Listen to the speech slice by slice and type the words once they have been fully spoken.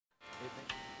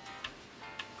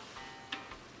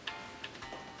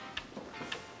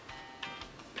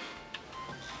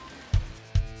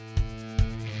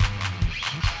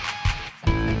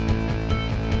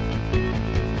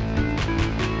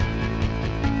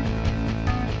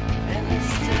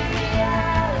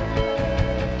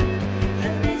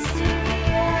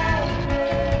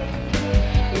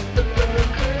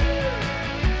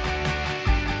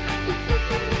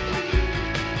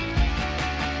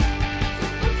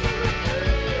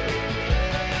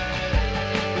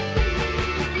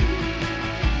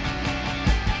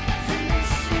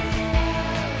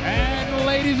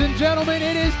gentlemen,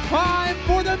 it is time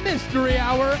for the Mystery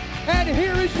Hour, and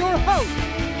here is your host,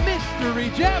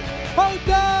 Mystery Jeff Houghton!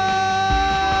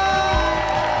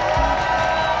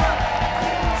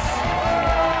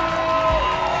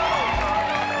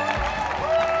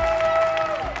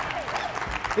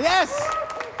 Yes!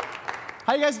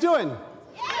 How you guys doing?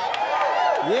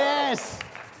 Yes!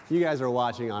 You guys are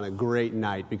watching on a great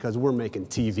night because we're making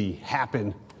TV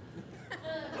happen.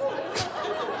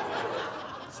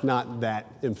 It's not that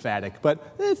emphatic,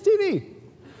 but it's TV.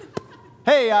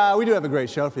 Hey, we do have a great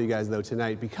show for you guys, though,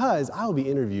 tonight because I'll be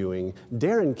interviewing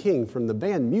Darren King from the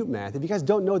band Mute Math. If you guys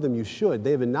don't know them, you should.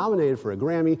 They've been nominated for a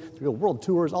Grammy, world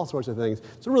tours, all sorts of things.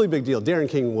 It's a really big deal. Darren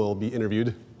King will be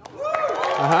interviewed.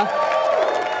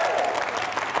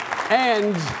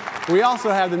 And we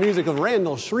also have the music of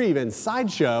Randall, Shreve, and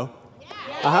Sideshow.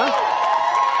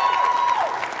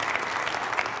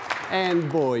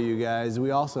 And boy, you guys,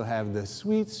 we also have the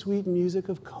sweet, sweet music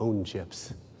of cone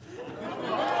chips.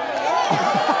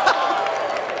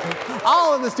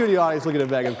 All of the studio audience look at a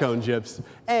bag of cone chips.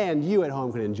 And you at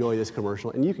home can enjoy this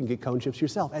commercial, and you can get cone chips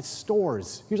yourself at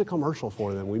stores. Here's a commercial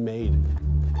for them we made.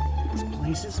 This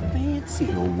place is fancy.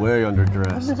 You're way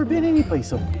underdressed. I've never been any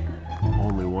so.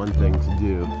 Only one thing to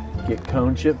do. Get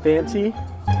cone chip fancy?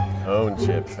 Cone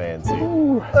chip fancy.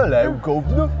 Ooh. Hello,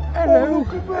 governor. Hello.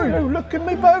 Hello, look at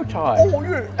my bow tie. Oh,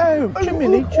 yeah. Oh,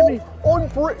 Jiminy. I'm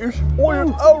British. I am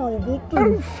horrible.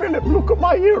 Oh, Philip, look at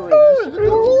my earrings.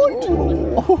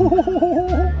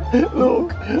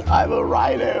 Look, I'm a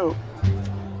rhino.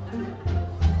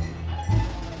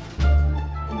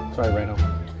 Sorry, Randall.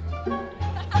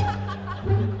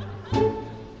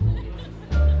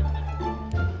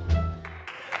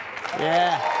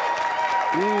 Yeah.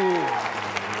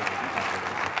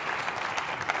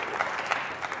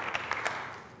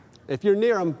 If you're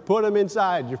near them, put them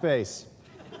inside your face.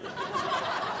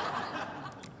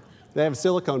 They have a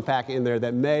silicone pack in there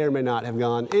that may or may not have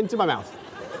gone into my mouth.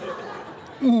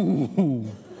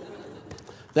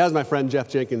 That was my friend Jeff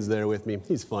Jenkins there with me.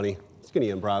 He's funny. Skinny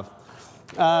improv.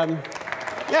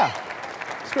 Yeah,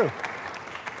 it's true.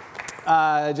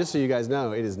 Just so you guys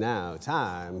know, it is now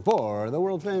time for the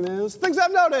world famous Things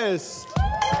I've Noticed.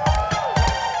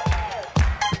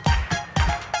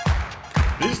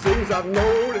 These things I've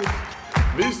noticed.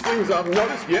 These things I've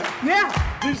noticed. Yeah.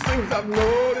 Yeah. These things I've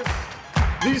noticed.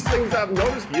 These things I've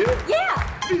noticed. Yeah.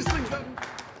 Yeah. These things I've...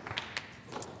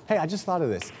 Hey, I just thought of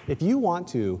this. If you want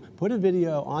to put a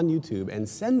video on YouTube and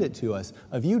send it to us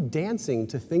of you dancing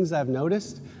to Things I've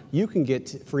Noticed, you can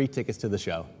get free tickets to the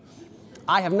show.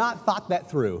 I have not thought that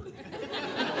through.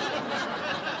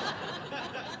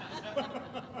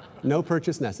 No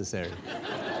purchase necessary.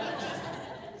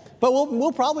 But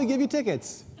we'll probably give you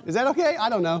tickets. Is that okay? I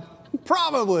don't know.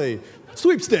 Probably.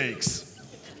 Sweepstakes.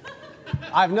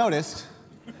 I've noticed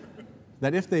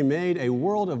that if they made a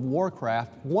World of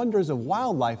Warcraft Wonders of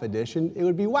Wildlife edition, it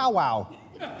would be wow wow.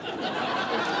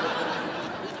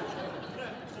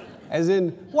 As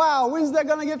in, wow, when's that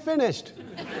gonna get finished?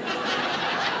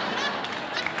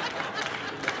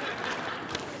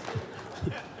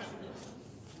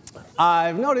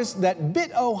 I've noticed that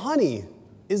Bit-O-Honey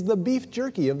is the beef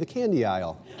jerky of the candy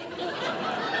aisle.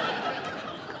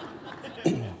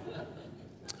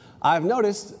 I've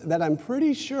noticed that I'm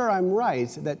pretty sure I'm right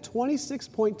that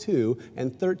 26.2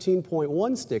 and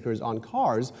 13.1 stickers on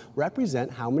cars represent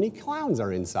how many clowns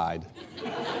are inside.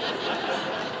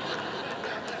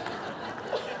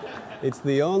 It's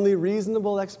the only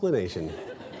reasonable explanation.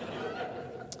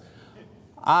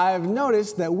 I've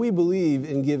noticed that we believe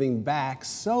in giving back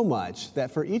so much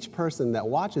that for each person that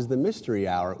watches the Mystery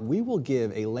Hour, we will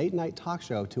give a late-night talk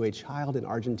show to a child in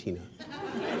Argentina.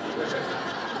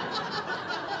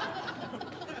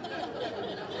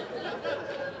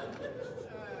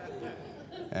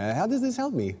 How does this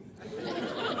help me?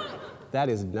 That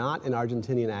is not an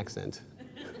Argentinian accent.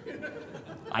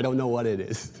 I don't know what it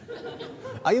is.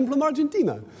 I am from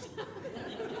Argentina.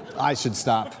 I should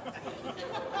stop.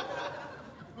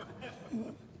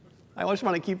 I just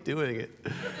want to keep doing it.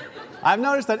 I've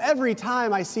noticed that every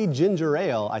time I see ginger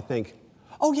ale, I think,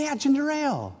 oh yeah, ginger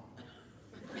ale.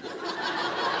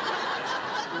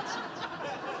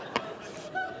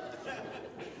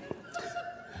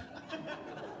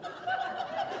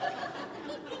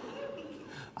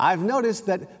 I've noticed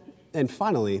that, and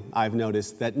finally, I've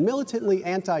noticed that militantly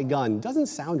anti-gun doesn't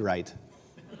sound right.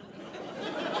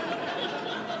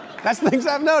 That's things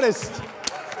I've noticed.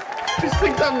 These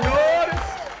things I've noticed.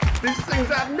 These things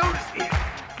I've noticed. Yeah.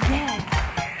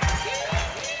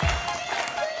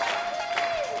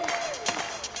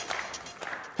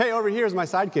 Hey, over here is my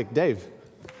sidekick, Dave.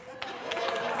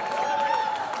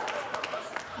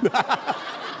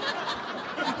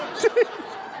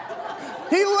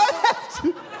 He left!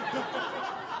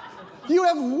 You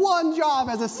have one job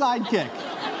as a sidekick.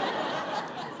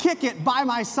 Kick it by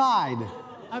my side.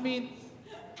 I mean,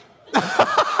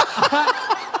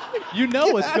 you know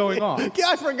what's going on.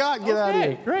 I forgot. Get out of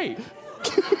here. Great.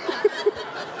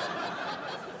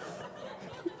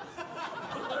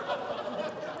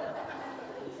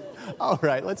 All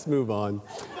right, let's move on.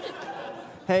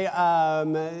 Hey,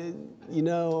 you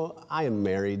know, I am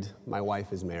married. My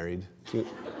wife is married.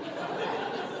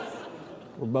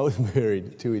 We're both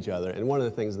married to each other, and one of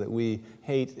the things that we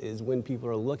hate is when people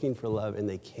are looking for love and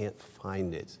they can't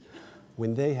find it,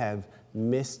 when they have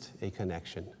missed a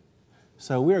connection.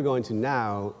 So we're going to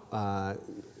now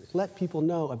let people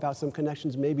know about some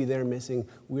connections maybe they're missing.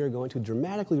 We are going to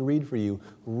dramatically read for you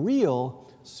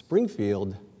real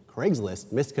Springfield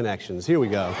Craigslist missed connections. Here we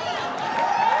go.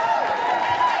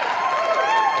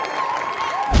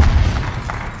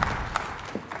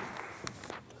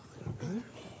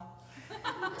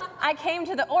 I came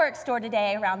to the Oryx store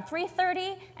today around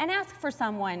 3:30 and asked for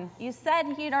someone. You said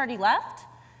he'd already left?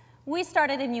 We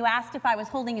started and you asked if I was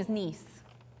holding his niece.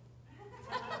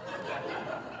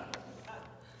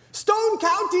 Stone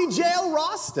County Jail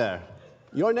roster.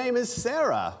 Your name is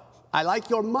Sarah. I like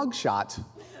your mugshot.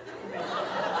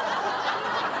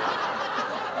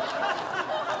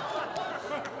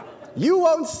 You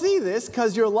won't see this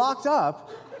because you're locked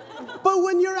up, but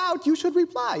when you're out, you should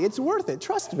reply. It's worth it,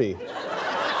 trust me.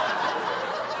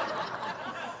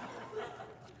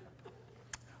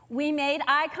 We made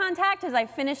eye contact as I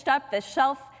finished up at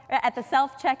the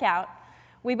self-checkout.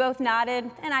 We both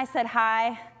nodded, and I said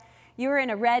hi. You were in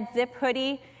a red zip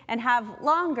hoodie and have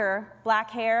longer black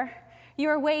hair. You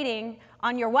were waiting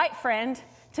on your white friend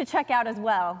to check out as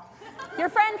well. Your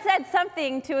friend said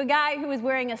something to a guy who was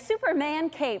wearing a Superman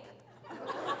cape.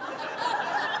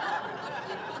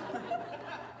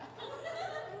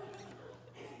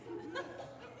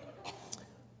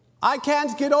 I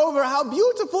can't get over how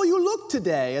beautiful you look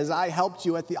today as I helped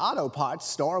you at the auto parts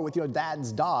store with your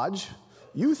dad's Dodge.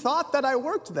 You thought that I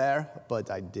worked there, but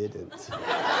I didn't.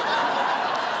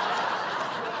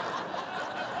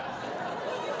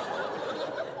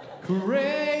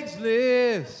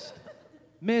 Craigslist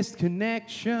missed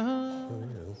connection. Oh,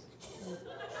 yes.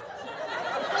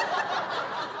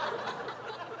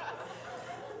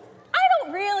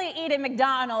 Really eat at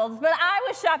McDonald's, but I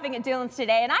was shopping at Dylan's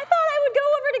today and I thought I would go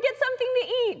over to get something to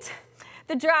eat.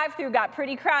 The drive-thru got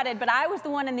pretty crowded, but I was the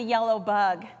one in the yellow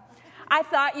bug. I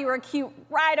thought you were cute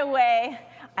right away.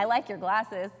 I like your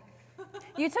glasses.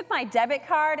 You took my debit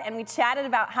card and we chatted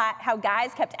about how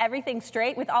guys kept everything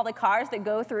straight with all the cars that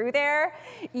go through there.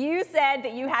 You said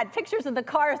that you had pictures of the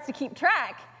cars to keep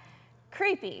track.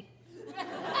 Creepy.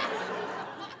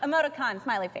 Emoticon,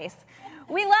 smiley face.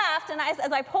 We laughed, and as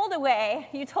I pulled away,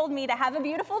 you told me to have a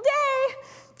beautiful day.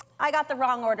 I got the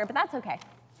wrong order, but that's okay.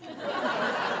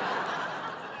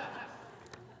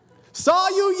 Saw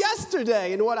you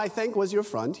yesterday in what I think was your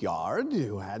front yard.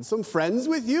 You had some friends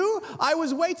with you. I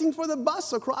was waiting for the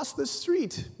bus across the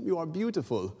street. You are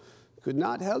beautiful. Could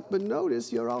not help but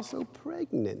notice you're also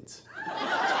pregnant.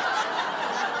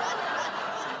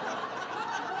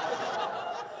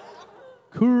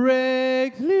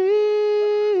 Craigslist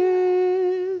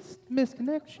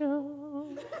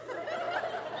misconnection.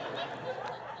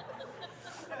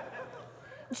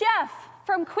 Jeff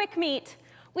from Quick Meat.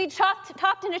 We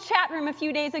talked in a chat room a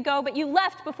few days ago, but you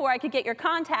left before I could get your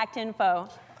contact info.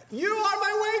 You are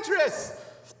my waitress!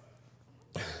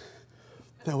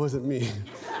 That wasn't me.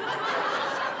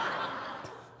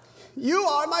 You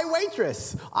are my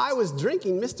waitress. I was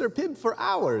drinking Mr. Pibb for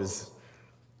hours.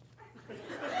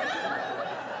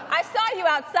 I saw you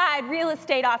outside real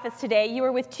estate office today. You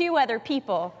were with 2 other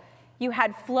people. You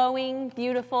had flowing,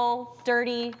 beautiful,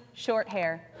 dirty, short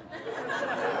hair.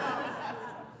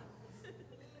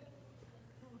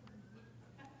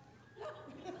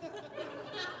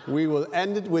 We will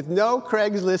end it with no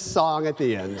Craigslist song at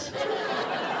the end.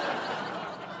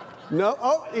 No,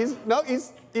 oh, he's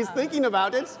thinking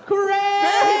about it.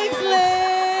 Craigslist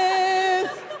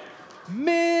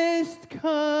missed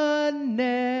connection.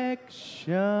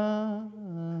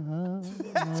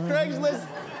 That's Craigslist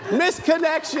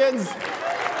misconnections.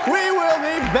 We will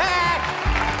be back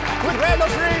with Randall,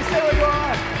 Shreve. Stay where you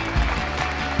are.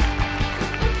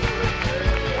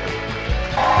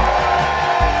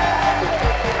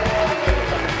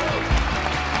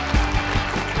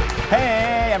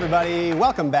 Hey, everybody.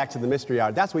 Welcome back to the Mystery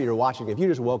Hour. That's what you're watching. If you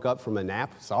just woke up from a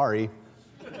nap, sorry.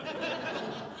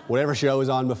 Whatever show was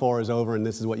on before is over, and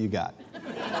this is what you got.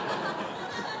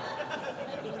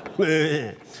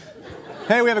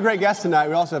 Hey, we have a great guest tonight.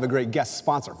 We also have a great guest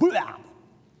sponsor.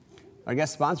 Are Our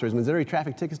guest sponsor is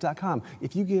MissouriTrafficTickets.com.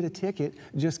 If you get a ticket,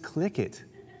 just click it.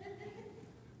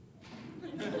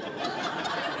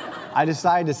 I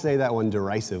decided to say that one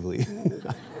derisively.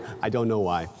 I don't know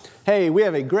why. Hey, we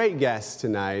have a great guest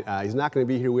tonight. He's not going to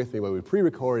be here with me, but we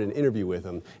pre-recorded an interview with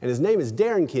him. And his name is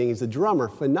Darren King. He's the drummer,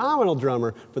 phenomenal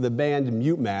drummer for the band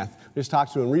Mute Math. I just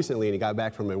talked to him recently, and he got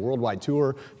back from a worldwide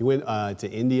tour. He went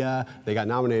to India. They got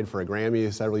nominated for a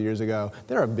Grammy several years ago.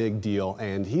 They're a big deal,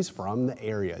 and he's from the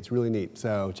area. It's really neat.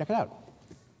 So check it out.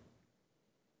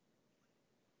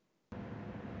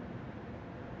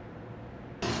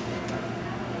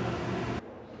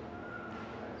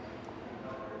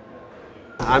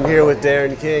 I'm here with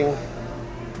Darren King,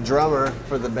 drummer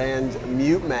for the band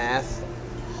Mute Math,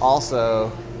 also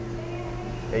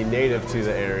a native to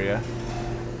the area.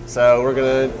 So we're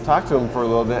gonna talk to him for a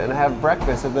little bit and have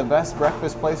breakfast at the best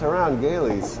breakfast place around,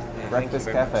 Gailey's Breakfast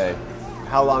Cafe.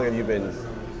 How long have you been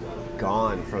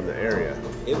gone from the area?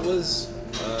 It was,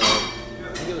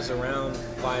 I think it was around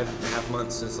 5.5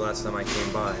 months since the last time I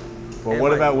came by. Well,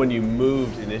 what about when you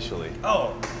moved initially?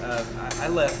 Oh, I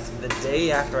left the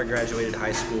day after I graduated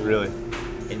high school. Really?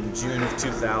 In June of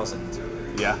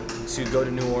 2000. Yeah. To go to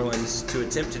New Orleans to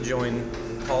attempt to join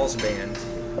Paul's band,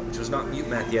 which was not Mute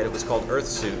Math yet. It was called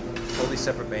Earthsuit, totally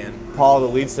separate band. Paul, the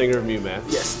lead singer of Mute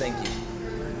Math. Yes, thank you.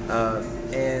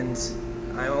 And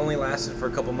I only lasted for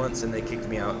a couple months, and they kicked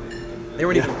me out. They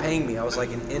weren't even paying me. I was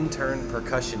like an intern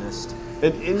percussionist.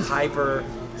 Hyper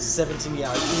 17, yeah,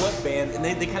 like what band? And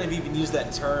they kind of even use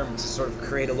that term to sort of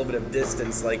create a little bit of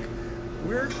distance, like,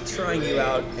 we're trying you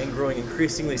out and growing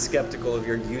increasingly skeptical of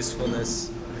your usefulness,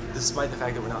 despite the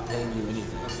fact that we're not paying you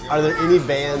anything. Are there any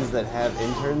bands that have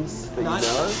interns that you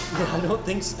know of? Yeah, I don't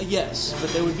think so. Yes,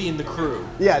 but they would be in the crew.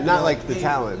 Yeah, not like the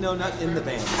talent. No, not in the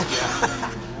band.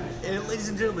 Yeah. And ladies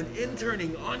and gentlemen,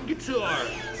 interning on guitar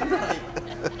tonight.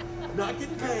 Not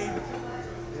getting paid.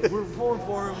 We're pulling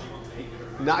for him.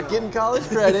 Not getting college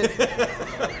credit,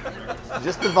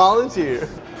 just a volunteer.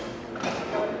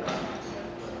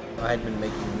 I had been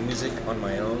making music on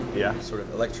my own, sort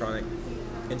of electronic,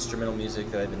 instrumental music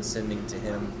that I'd been sending to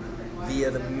him via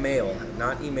the mail,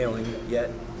 not emailing yet.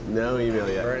 No email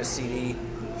yet. Burn a CD,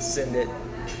 send it.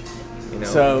 You know.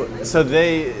 So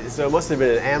it must have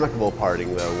been an amicable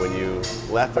parting though when you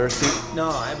left Earthsuit. No,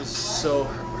 I was so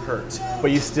hurt.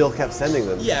 But you still kept sending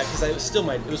them. Yeah, because it was still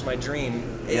it was my dream.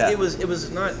 It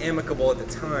was not amicable at the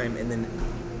time, and then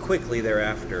quickly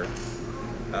thereafter,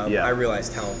 I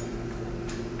realized how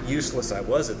useless I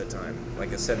was at the time.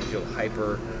 Like a 7-year-old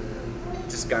hyper,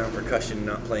 just guy on percussion,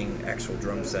 not playing actual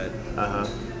drum set.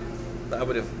 That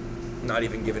would have not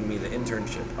even given me the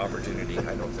internship opportunity,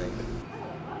 I don't think.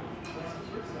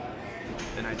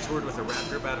 And I toured with a rap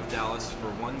group out of Dallas for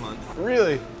 1 month.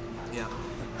 Really? Yeah.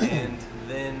 And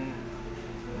then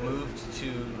moved to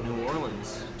New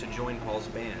Orleans to join Paul's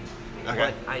band. Okay.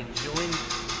 But I joined,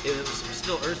 it was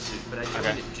still Earthsuit, but I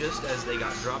joined it just as they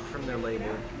got dropped from their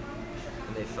label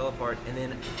and they fell apart. And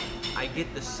then I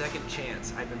get the second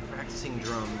chance. I've been practicing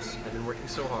drums. I've been working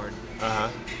so hard.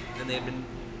 And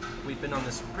we've been on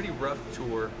this pretty rough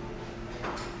tour.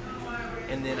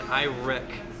 And then I wreck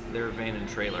their van and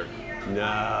trailer.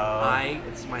 No.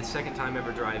 It's my second time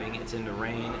ever driving. It's in the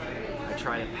rain. I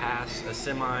try to pass a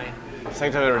semi.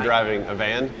 Second time ever driving a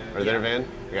van? Or their van?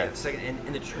 Okay. Yeah,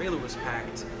 and the trailer was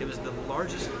packed. It was the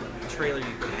largest trailer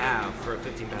you could have for a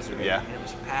 15-passenger van. Yeah. And it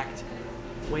was packed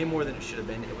way more than it should have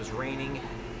been. It was raining.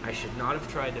 I should not have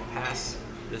tried to pass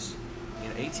this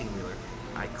 18-wheeler.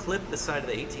 I clipped the side of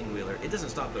the 18-wheeler. It doesn't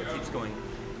stop though, it keeps going.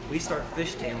 We start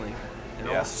fishtailing and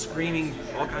all screaming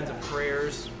all kinds of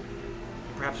prayers,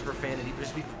 perhaps profanity,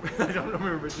 just I don't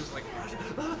remember, it's just like,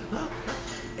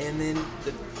 and then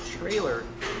the trailer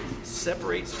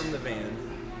separates from the van,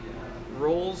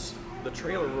 the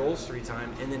trailer rolls 3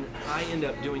 times, and then I end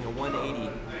up doing a 180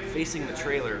 facing the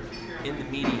trailer in the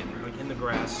median, like in the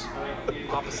grass,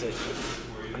 opposite.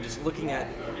 I'm just looking at,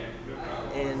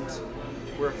 and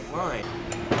we're flying.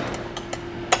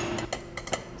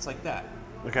 It's like that.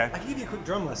 Okay. I can give you a quick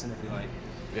drum lesson if you like.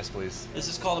 Yes, please. This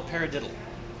is called a paradiddle.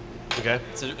 Okay.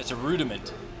 It's a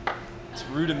rudiment. It's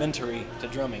rudimentary to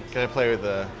drumming. Can I play with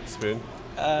a spoon?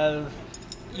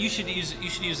 You should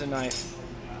use a knife.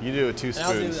 You do it 2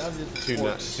 spoons. I'll do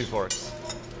forks. 2 forks.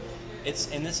 This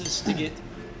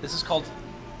is called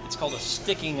a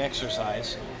sticking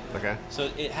exercise. Okay. So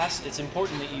it's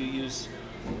important that you use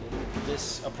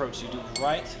this approach. You do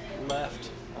right, left,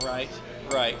 right,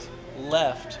 right,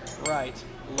 left, right,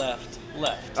 left,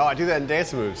 left. Oh, I do that in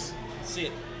dance moves. See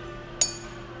it.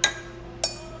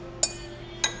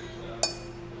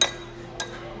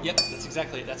 Yep, that's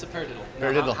exactly it. That's a paradiddle.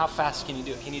 Now, Paradiddle. how fast can you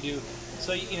do it? Can you do,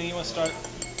 so you want to start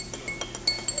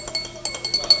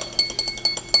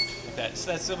that.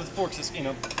 So that's with forks, it's, you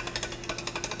know.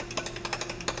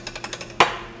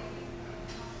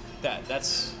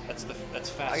 That's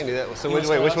fast. I can do that. So which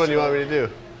one do you want me to do?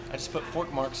 I just put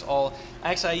fork marks all.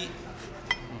 Actually, I eat.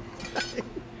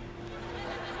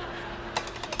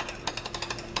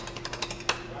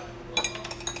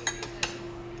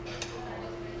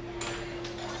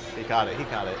 He caught it. He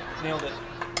caught it. Nailed it.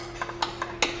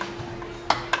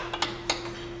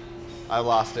 I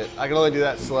lost it. I can only do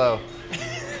that slow.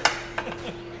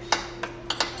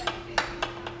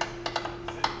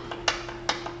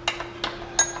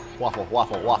 Waffle,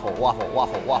 waffle, waffle, waffle,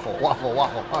 waffle, waffle, waffle,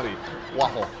 waffle, honey.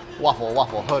 Waffle, waffle,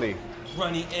 waffle, honey.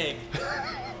 Runny egg.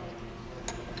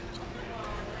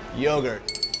 Yogurt.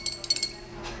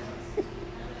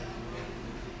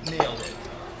 Nailed it.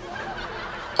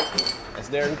 That's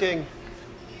Darren King.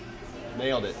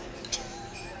 Nailed it.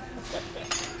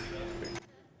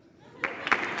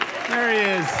 There he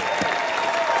is.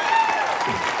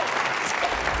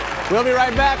 We'll be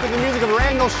right back with the music of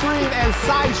Randall, Shreve, and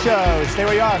Sideshow. Stay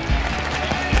where you are.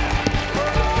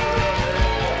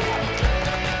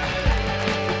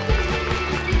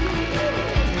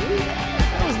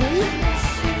 That was me.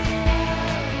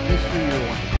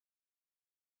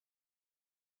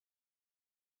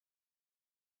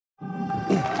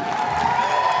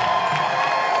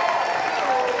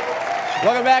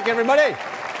 Welcome back, everybody.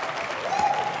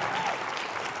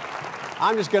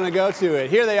 I'm just going to go to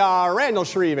it. Here they are, Randall,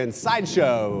 Shreve, and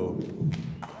Sideshow.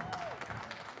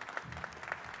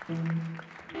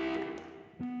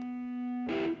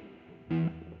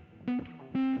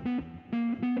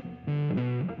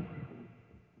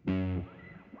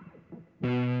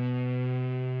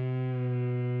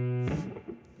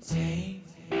 Take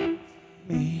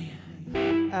me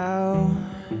out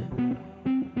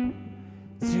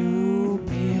to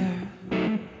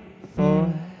Pier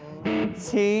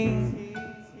 14.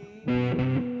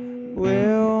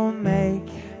 We'll make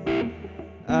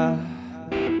a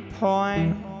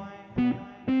point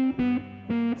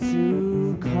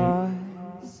to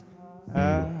cause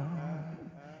a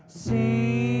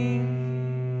scene,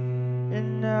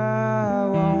 and I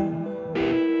won't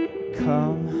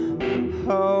come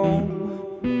home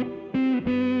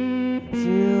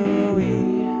till we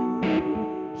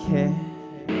can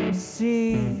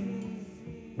see,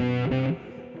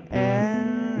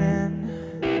 and then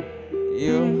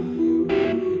you'll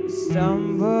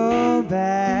stumble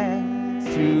back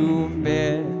to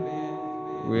bed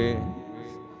with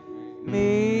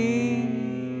me.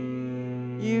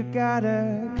 You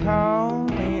gotta call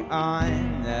me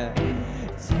on the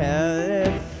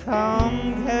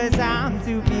telephone, 'cause I'm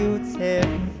too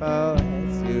beautiful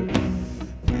to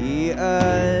be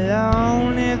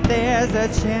alone. If there's a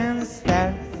chance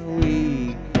that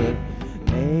we could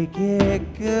make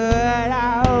it good,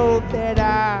 I hope that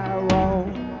I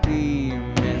won't be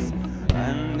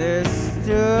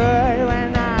misunderstood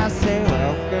when I say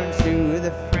welcome to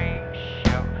the freak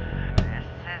show. This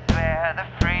is where the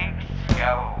freaks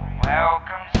go.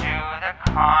 Welcome to the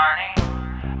carny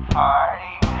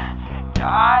party,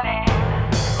 darling.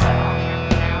 Welcome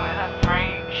to the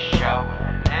freak show.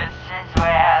 This is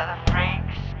where the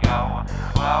freaks go.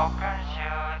 Welcome to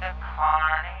the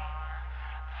carny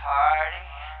party,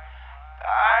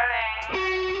 darling.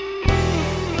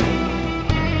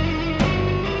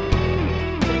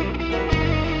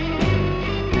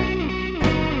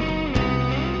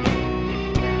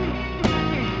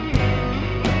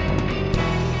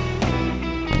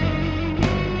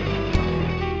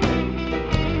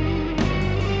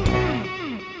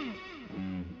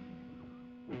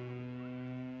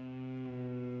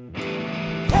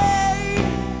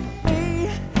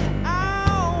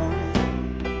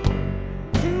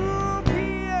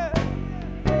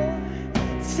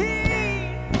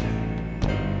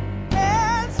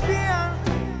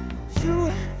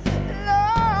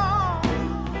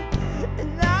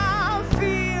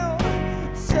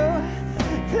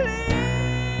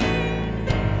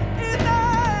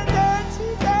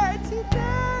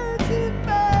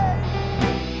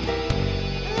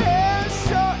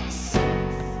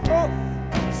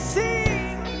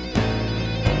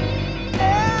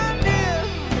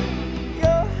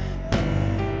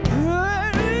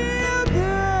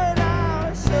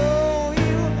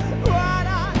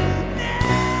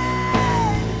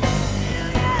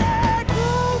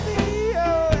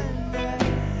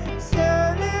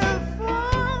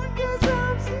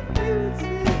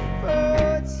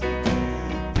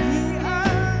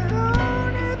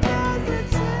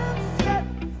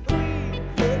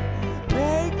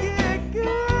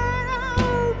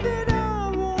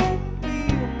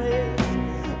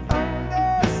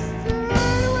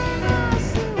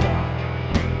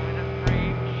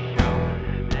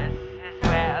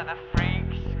 where the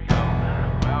freaks go.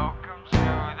 Welcome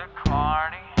to the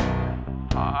carny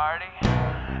party,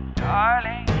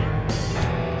 darling.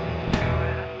 To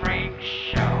the freak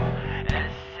show.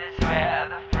 This is where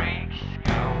the freaks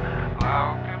go.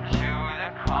 Welcome to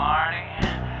the carny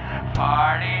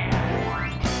party.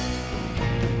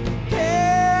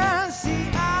 Yeah, see,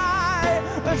 I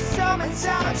of summertime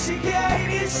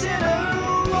intoxicated in a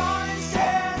one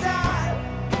says I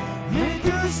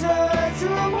reduce her to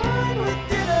a wine with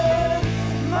dinner.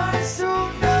 My soul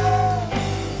knows,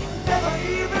 never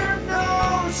even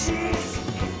knows she's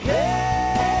there.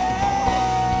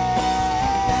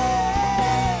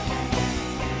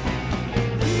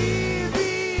 Leave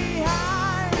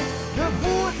behind the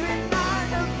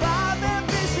 439-5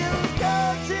 ambitions,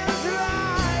 curtains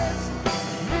rise,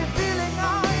 revealing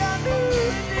all your new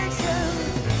addictions.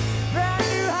 Brand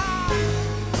new high,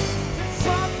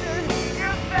 something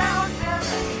you found in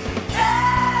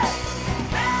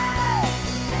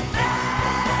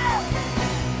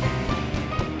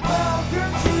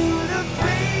Welcome to the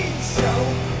freak show.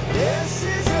 This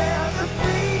is where the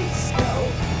freaks go.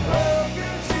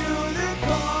 Welcome to the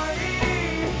party,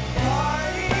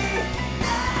 party.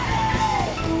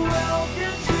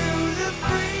 Welcome to the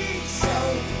freak show.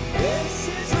 This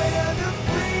is where the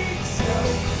freaks go.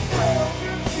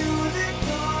 Welcome to the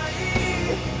party,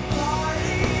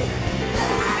 party.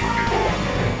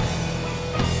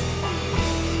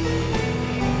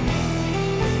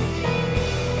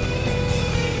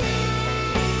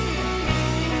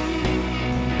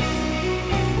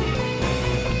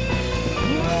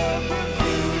 Welcome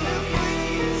to the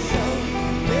freak show.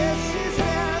 This is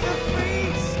where the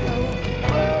freaks go.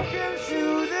 Welcome to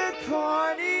the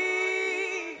carny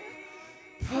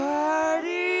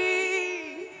party.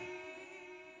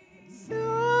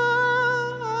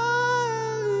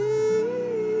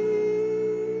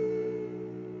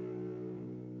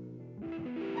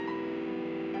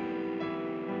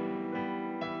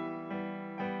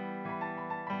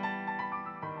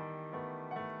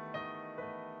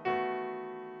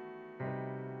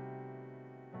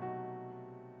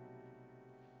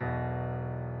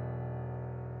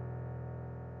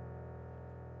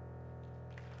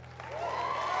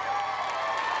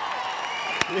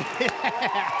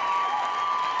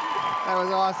 That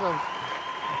was awesome.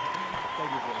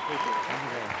 Thank you, sir. Appreciate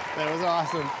it. That was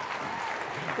awesome.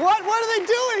 What are they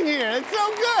doing here? It's so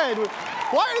good.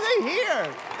 Why are they here?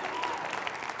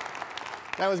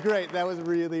 That was great. That was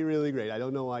really, really great. I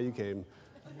don't know why you came.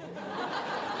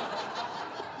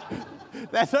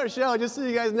 That's our show. Just so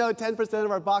you guys know, 10%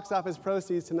 of our box office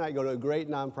proceeds tonight go to a great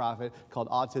nonprofit called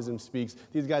Autism Speaks.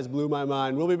 These guys blew my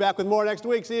mind. We'll be back with more next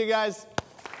week. See you guys.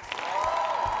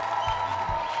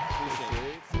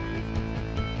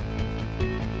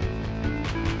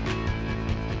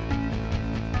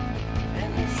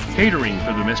 Catering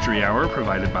for the Mystery Hour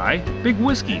provided by Big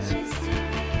Whiskeys,